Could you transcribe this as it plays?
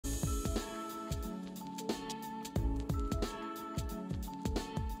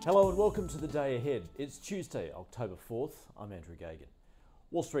Hello and welcome to the day ahead. It's Tuesday, October 4th. I'm Andrew Gagan.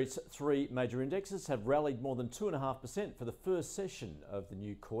 Wall Street's three major indexes have rallied more than 2.5% for the first session of the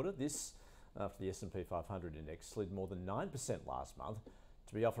new quarter. This after the S&P 500 index slid more than 9% last month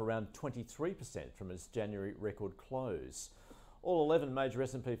to be off around 23% from its January record close. All 11 major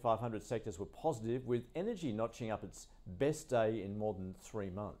S&P 500 sectors were positive, with energy notching up its best day in more than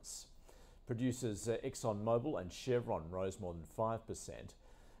 3 months. Producers ExxonMobil and Chevron rose more than 5%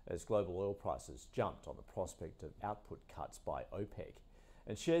 as global oil prices jumped on the prospect of output cuts by OPEC.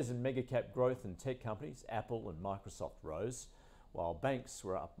 And shares in mega-cap growth and tech companies, Apple and Microsoft, rose, while banks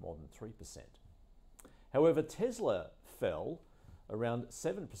were up more than 3%. However, Tesla fell around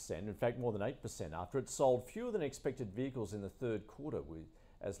 7%, in fact more than 8%, after it sold fewer than expected vehicles in the third quarter,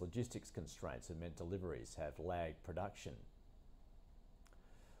 as logistics constraints have meant deliveries have lagged production.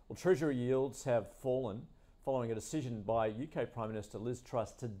 Well, Treasury yields have fallen following a decision by UK Prime Minister Liz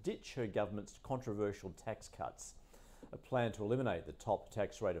Truss to ditch her government's controversial tax cuts. A plan to eliminate the top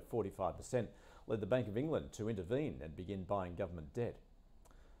tax rate of 45% led the Bank of England to intervene and begin buying government debt.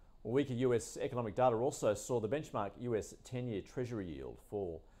 Well, weaker US economic data also saw the benchmark US 10-year Treasury yield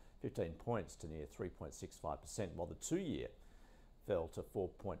fall 15 points to near 3.65%, while the 2-year fell to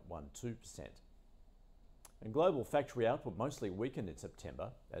 4.12%. And global factory output mostly weakened in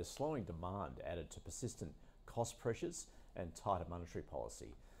September as slowing demand added to persistent cost pressures and tighter monetary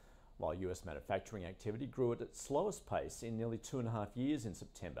policy, while US manufacturing activity grew at its slowest pace in nearly 2.5 years in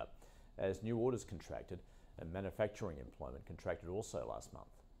September as new orders contracted and manufacturing employment contracted also last month.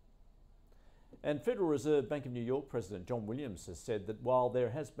 And Federal Reserve Bank of New York President John Williams has said that while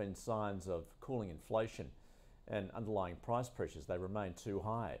there has been signs of cooling inflation and underlying price pressures, they remain too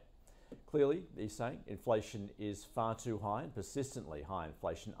high. Clearly, he's saying inflation is far too high, and persistently high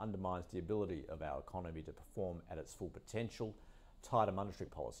inflation undermines the ability of our economy to perform at its full potential. Tighter monetary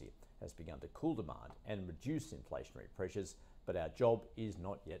policy has begun to cool demand and reduce inflationary pressures, but our job is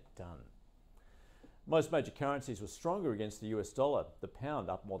not yet done. Most major currencies were stronger against the US dollar, the pound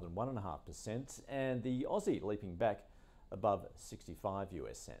up more than 1.5%, and the Aussie leaping back above 65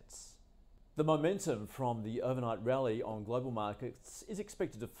 US cents. The momentum from the overnight rally on global markets is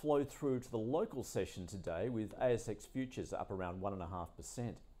expected to flow through to the local session today, with ASX futures up around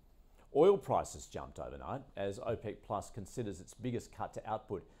 1.5%. Oil prices jumped overnight as OPEC Plus considers its biggest cut to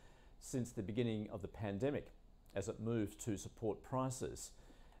output since the beginning of the pandemic as it moves to support prices.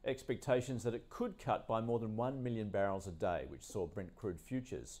 Expectations that it could cut by more than 1 million barrels a day, which saw Brent crude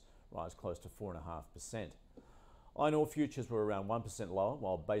futures rise close to 4.5%. Iron ore futures were around 1% lower,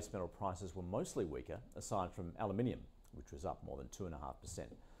 while base metal prices were mostly weaker, aside from aluminium, which was up more than 2.5%.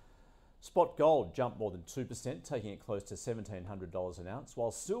 Spot gold jumped more than 2%, taking it close to $1,700 an ounce,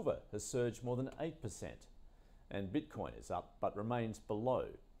 while silver has surged more than 8%. And Bitcoin is up, but remains below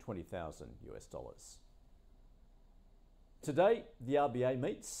 $20,000 US. Today, the RBA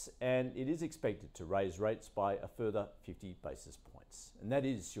meets, and it is expected to raise rates by a further 50 basis points. And that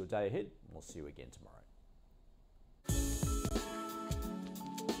is your day ahead. We'll see you again tomorrow.